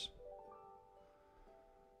 hours.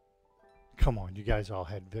 Come on, you guys all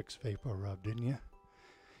had Vicks Vapor Rub, didn't you?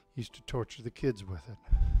 Used to torture the kids with it.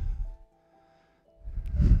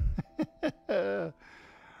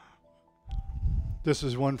 This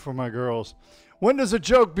is one for my girls. When does a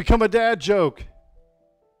joke become a dad joke?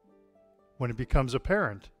 When it becomes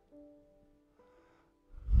apparent.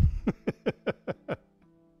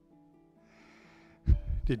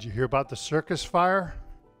 Did you hear about the circus fire?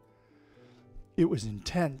 It was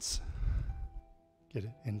intense. Get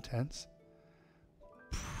it? Intense.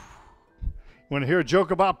 You want to hear a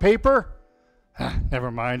joke about paper?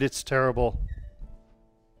 Never mind. It's terrible.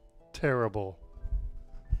 Terrible.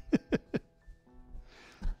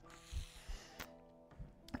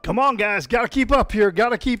 Come on, guys. Got to keep up here. Got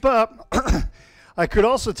to keep up. I could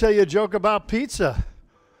also tell you a joke about pizza,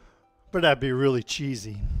 but that'd be really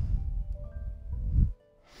cheesy.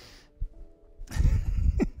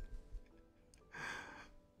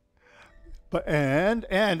 But and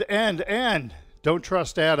don't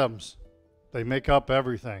trust atoms. They make up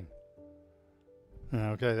everything.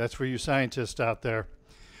 Okay, that's for you scientists out there.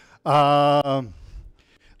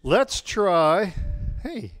 Let's try.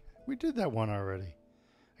 Hey, we did that one already.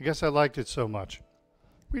 I guess I liked it so much.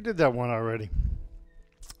 We did that one already.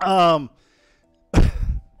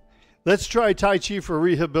 Let's try Tai Chi for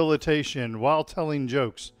rehabilitation while telling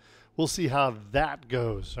jokes. We'll see how that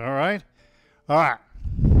goes. All right? All right.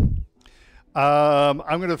 I'm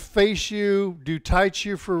going to face you, do Tai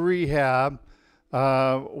Chi for rehab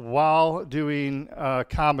while doing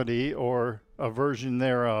comedy or a version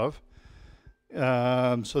thereof.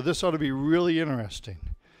 So this ought to be really interesting.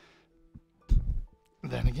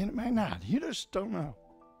 Then again, it might not. You just don't know.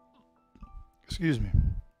 Excuse me.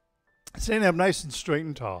 Stand up nice and straight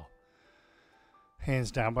and tall. Hands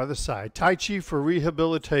down by the side. Tai Chi for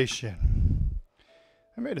rehabilitation.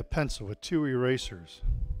 I made a pencil with 2 erasers.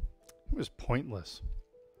 It was pointless.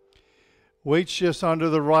 Weight shifts onto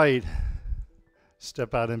the right.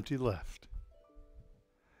 Step out empty left.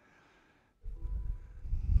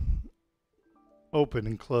 Open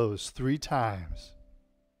and close 3 times.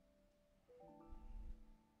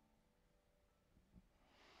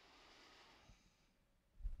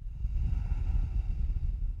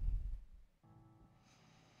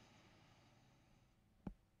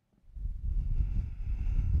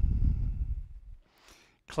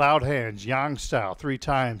 Cloud hands, yang style, 3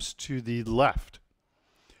 times to the left.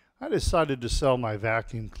 I decided to sell my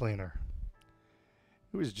vacuum cleaner.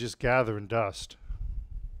 It was just gathering dust.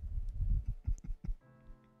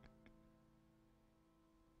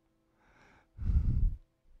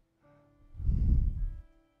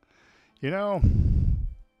 You know,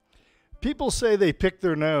 people say they pick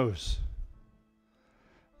their nose,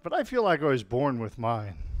 but I feel like I was born with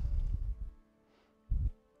mine.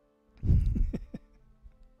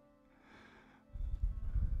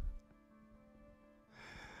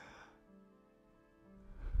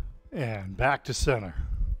 And back to center.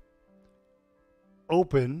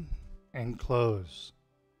 Open and close.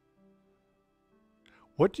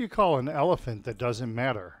 What do you call an elephant that doesn't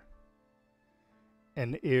matter?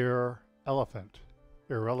 An ear-elephant.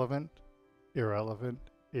 Irrelevant, irrelevant,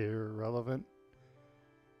 irrelevant.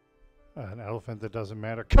 An elephant that doesn't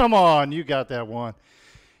matter. Come on, you got that one.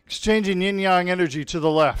 Exchanging yin-yang energy to the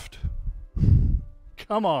left.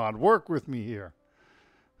 Come on, work with me here.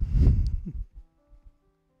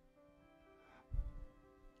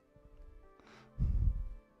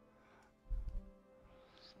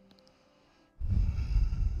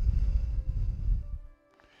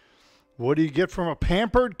 What do you get from a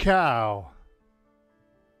pampered cow?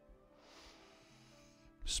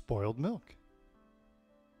 Spoiled milk.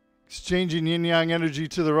 Exchanging yin-yang energy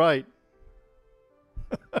to the right.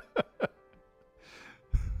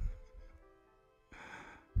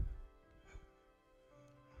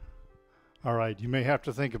 All right, you may have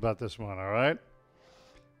to think about this one, all right?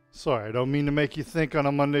 Sorry, I don't mean to make you think on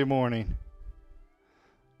a Monday morning.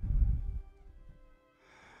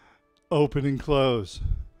 Open and close.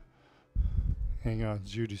 Hang on,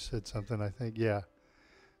 Judy said something, I think. Yeah.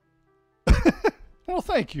 Well,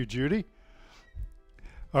 thank you, Judy.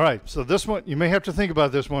 All right, so this one, you may have to think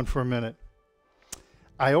about this one for a minute.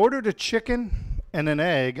 I ordered a chicken and an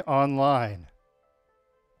egg online.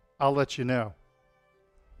 I'll let you know.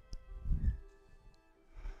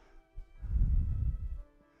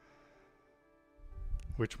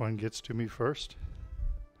 Which one gets to me first?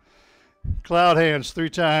 Cloud hands 3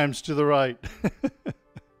 times to the right.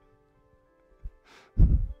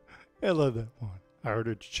 I love that one. I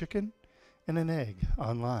ordered chicken and an egg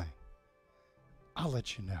online. I'll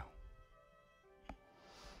let you know.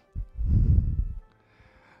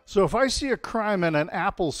 So if I see a crime in an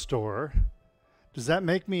Apple store, does that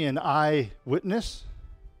make me an eyewitness?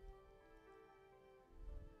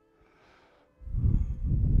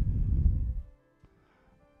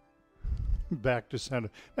 Back to center.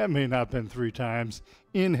 That may not have been 3 times.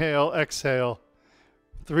 Inhale, exhale,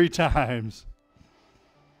 3 times.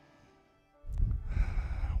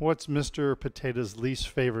 What's Mr. Potato's least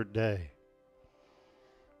favorite day?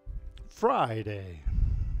 Friday.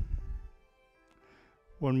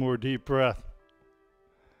 One more deep breath.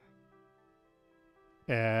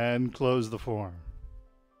 And close the form.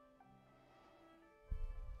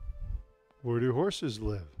 Where do horses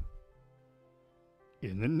live?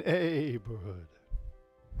 In the neighborhood.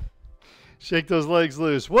 Shake those legs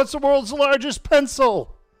loose. What's the world's largest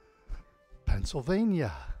pencil?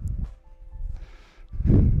 Pennsylvania.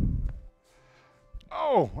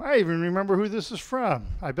 Oh, I even remember who this is from.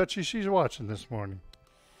 I bet you she's watching this morning.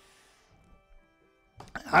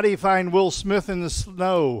 How do you find Will Smith in the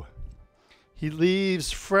snow? He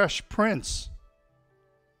leaves Fresh Prince.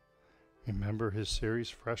 Remember his series,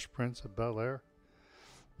 Fresh Prince of Bel-Air?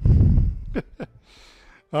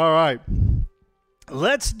 All right.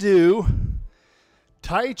 Let's do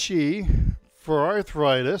Tai Chi for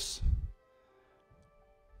arthritis.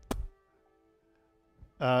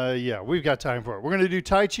 Yeah, we've got time for it. We're going to do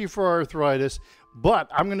Tai Chi for arthritis, but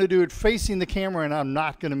I'm going to do it facing the camera, and I'm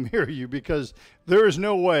not going to mirror you because there is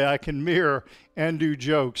no way I can mirror and do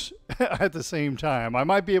jokes at the same time. I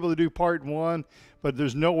might be able to do part 1, but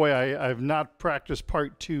there's no way I've not practiced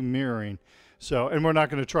part 2 mirroring. So, and we're not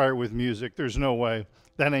going to try it with music. There's no way.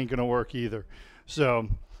 That ain't going to work either. So,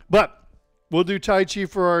 but we'll do Tai Chi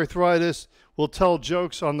for arthritis. We'll tell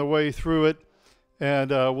jokes on the way through it.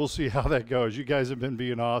 And we'll see how that goes. You guys have been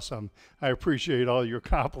being awesome. I appreciate all your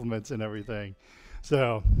compliments and everything.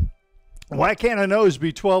 So, why can't a nose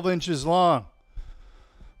be 12 inches long?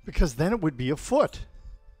 Because then it would be a foot.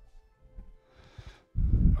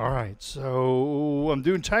 All right, so I'm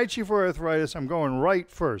doing Tai Chi for arthritis. I'm going right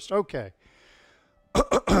first. Okay.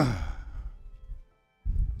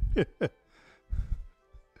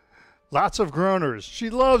 Lots of groaners.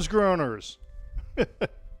 She loves groaners.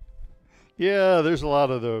 Yeah, there's a lot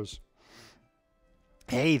of those.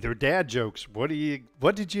 Hey, they're dad jokes. What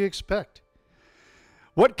did you expect?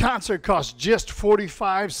 What concert cost just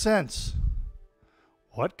 45 cents?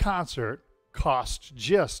 What concert cost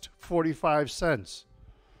just 45 cents?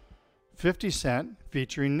 50 Cent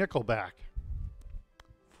featuring Nickelback.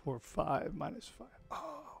 5 minus 5.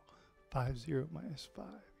 Oh, 50 minus 5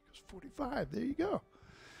 equals 45. There you go.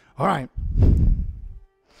 All right.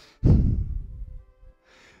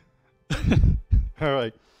 All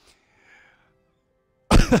right.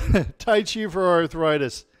 Tai Chi for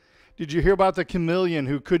arthritis. Did you hear about the chameleon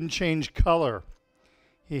who couldn't change color?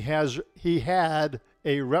 He had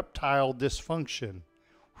a reptile dysfunction.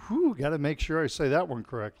 Whew, got to make sure I say that one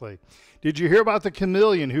correctly. Did you hear about the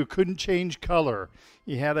chameleon who couldn't change color?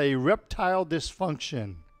 He had a reptile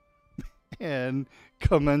dysfunction. And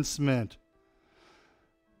commencement.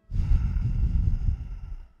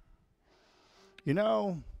 You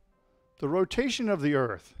know, the rotation of the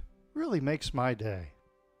earth really makes my day.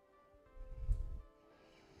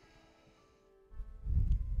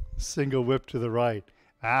 Single whip to the right.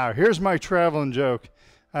 Here's my traveling joke.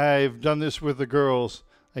 I've done this with the girls,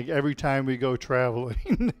 like every time we go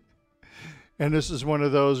traveling. And this is one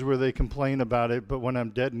of those where they complain about it, but when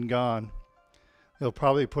I'm dead and gone, they'll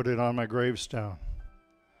probably put it on my gravestone.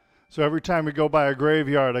 So every time we go by a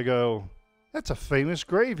graveyard, I go, that's a famous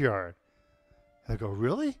graveyard. And I go,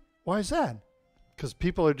 really? Why is that? Because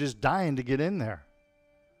people are just dying to get in there.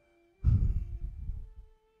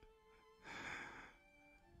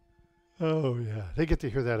 Oh, yeah. They get to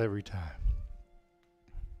hear that every time.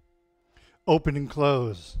 Open and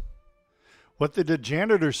close. What did the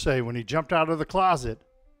janitor say when he jumped out of the closet?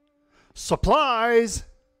 Supplies!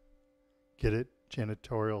 Get it?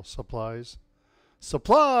 Janitorial supplies.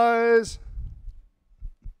 Supplies!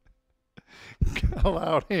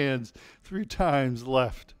 Allowed hands 3 times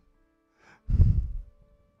left.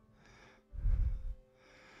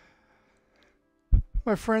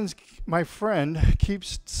 My friend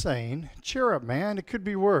keeps saying, cheer up, man, it could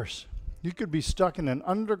be worse. You could be stuck in an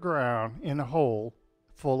underground in a hole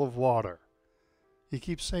full of water. He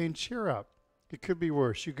keeps saying, cheer up. It could be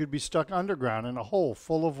worse. You could be stuck underground in a hole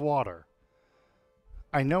full of water.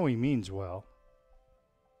 I know he means well.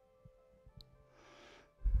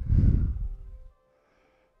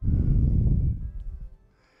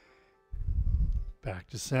 Back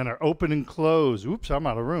to center. Open and close. Oops, I'm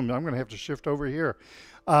out of room. I'm going to have to shift over here.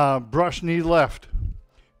 Brush knee left.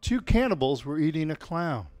 2 cannibals were eating a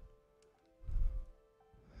clown.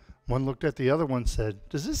 One looked at the other one and said,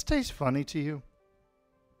 does this taste funny to you?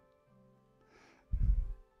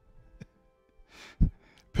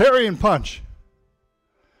 Parry and punch.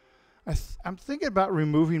 I'm thinking about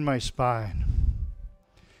removing my spine.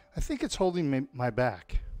 I think it's holding my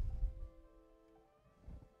back.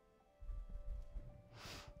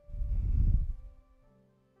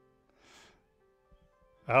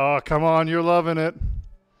 Oh, come on, you're loving it.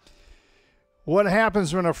 What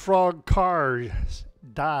happens when a frog car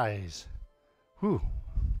dies? Whew.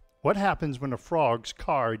 What happens when a frog's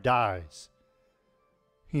car dies?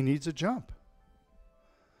 He needs a jump.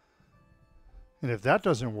 And if that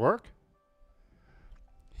doesn't work,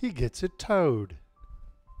 he gets it towed.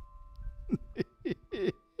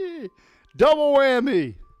 Double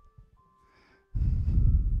whammy.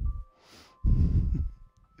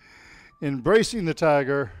 Embracing the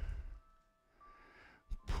tiger,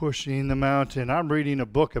 pushing the mountain. I'm reading a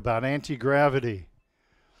book about anti-gravity.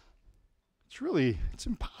 It's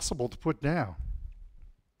impossible to put down.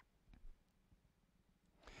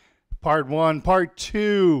 Part 1. Part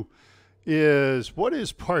 2 is, what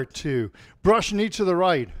is part 2? Brush knee to the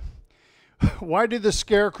right. Why did the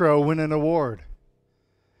Scarecrow win an award?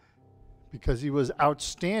 Because he was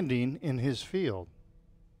outstanding in his field.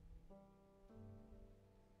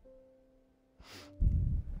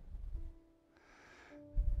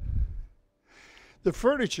 The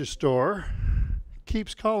furniture store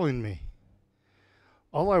keeps calling me.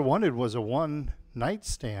 All I wanted was a one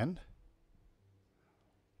nightstand.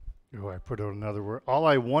 Oh, I put out another word. All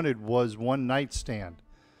I wanted was one nightstand.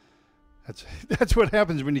 That's what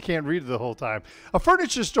happens when you can't read it the whole time. A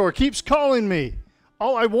furniture store keeps calling me.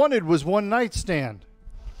 All I wanted was one nightstand.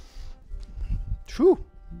 Phew,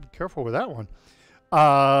 be careful with that one.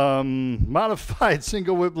 Modified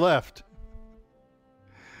single whip left.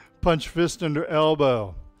 Punch fist under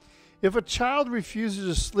elbow. If a child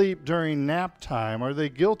refuses to sleep during nap time, are they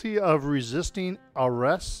guilty of resisting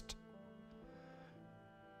arrest?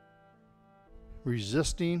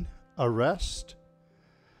 Resisting arrest?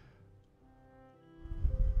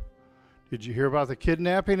 Did you hear about the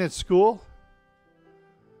kidnapping at school?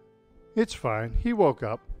 It's fine. He woke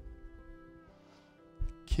up.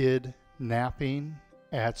 Kidnapping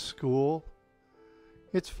at school?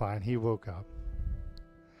 It's fine. He woke up.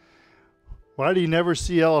 Why do you never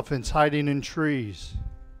see elephants hiding in trees?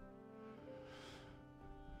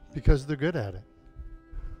 Because they're good at it.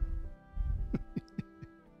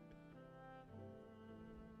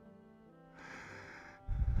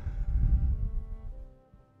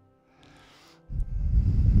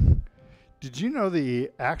 Did you know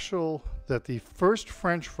that the first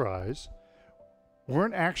French fries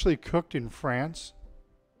weren't actually cooked in France?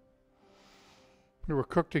 They were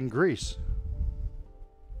cooked in Greece.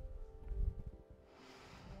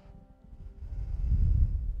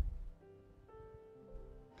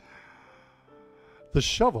 The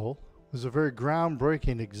shovel was a very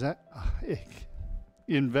groundbreaking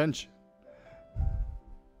invention.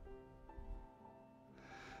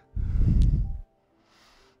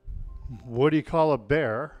 What do you call a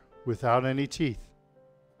bear without any teeth?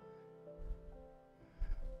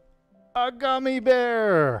 A gummy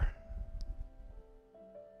bear.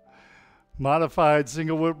 Modified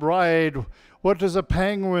single whip ride. How does a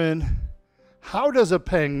penguin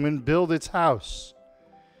build its house?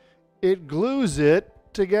 It glues it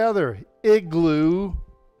together. Igloos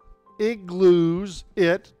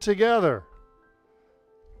it together.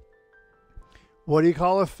 What do you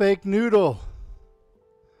call a fake noodle?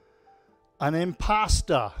 An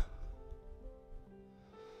impasta.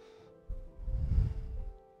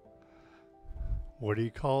 What do you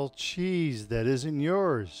call cheese that isn't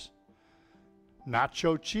yours?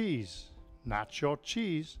 Nacho cheese. Nacho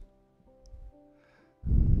cheese.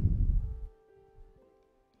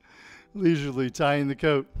 Leisurely tying the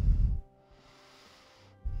coat.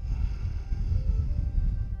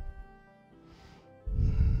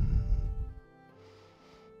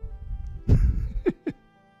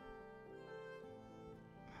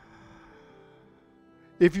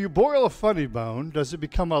 If you boil a funny bone, does it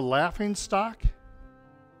become a laughing stock?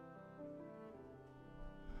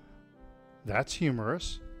 That's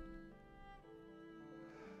humorous.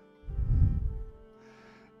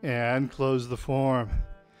 And close the form.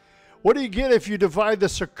 What do you get if you divide the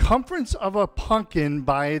circumference of a pumpkin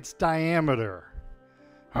by its diameter?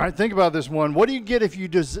 All right, think about this one. What do you get if you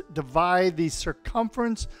divide the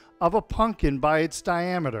circumference of a pumpkin by its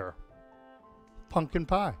diameter? Pumpkin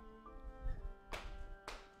pie.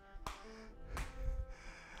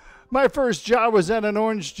 My first job was at an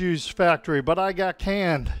orange juice factory, but I got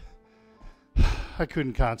canned. I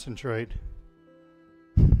couldn't concentrate.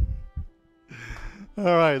 All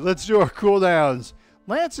right, let's do our cool downs.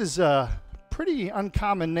 Lance is a pretty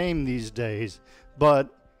uncommon name these days, but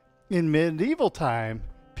in medieval time,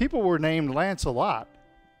 people were named Lance a lot.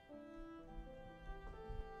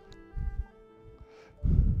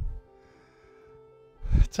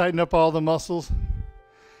 Tighten up all the muscles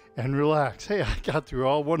and relax. Hey, I got through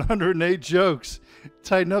all 108 jokes.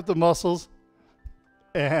 Tighten up the muscles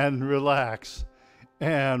and relax.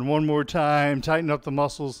 And one more time, tighten up the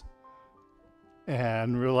muscles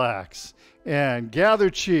and relax. And gather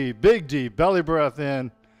chi, big deep, belly breath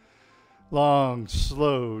in, long,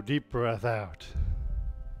 slow, deep breath out.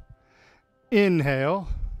 Inhale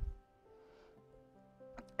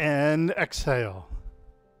and exhale.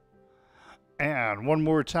 And one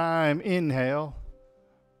more time, inhale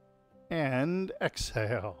and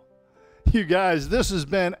exhale. You guys, this has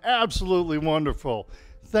been absolutely wonderful.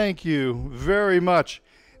 Thank you very much.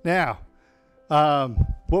 Now,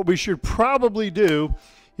 what we should probably do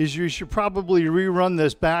is you should probably rerun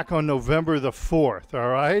this back on November the 4th, all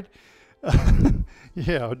right?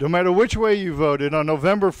 Yeah, no matter which way you voted, on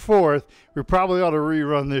November 4th, we probably ought to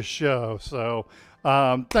rerun this show. So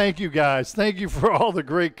thank you, guys. Thank you for all the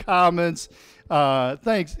great comments.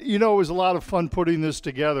 Thanks. You know, it was a lot of fun putting this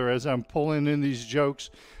together as I'm pulling in these jokes.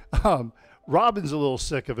 Robin's a little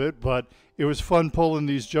sick of it, but it was fun pulling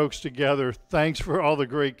these jokes together. Thanks for all the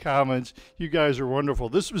great comments. You guys are wonderful.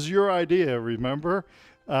 This was your idea, remember?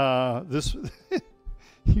 You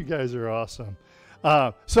guys are awesome.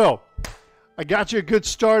 So I got you a good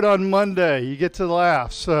start on Monday. You get to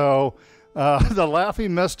laugh. So the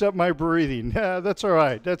laughing messed up my breathing. Yeah, that's all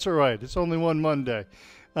right. That's all right. It's only one Monday.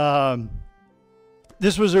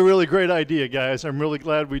 This was a really great idea, guys. I'm really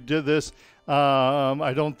glad we did this.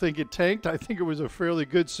 I don't think it tanked. I think it was a fairly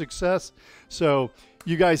good success. So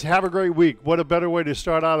you guys have a great week. What a better way to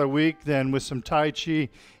start out a week than with some Tai Chi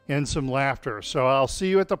and some laughter. So I'll see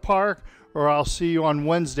you at the park, or I'll see you on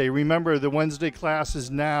Wednesday. Remember, the Wednesday class is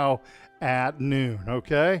now at noon,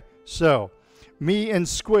 okay? So me and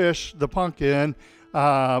Squish, the pumpkin,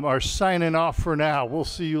 are signing off for now. We'll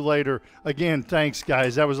see you later. Again, thanks,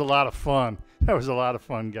 guys. That was a lot of fun. That was a lot of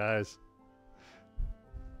fun, guys.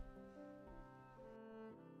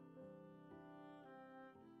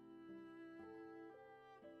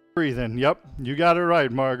 Breathing. Yep, you got it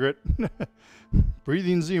right, Margaret.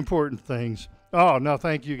 Breathing's the important things. Oh, no,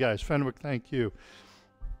 thank you, guys. Fenwick, thank you.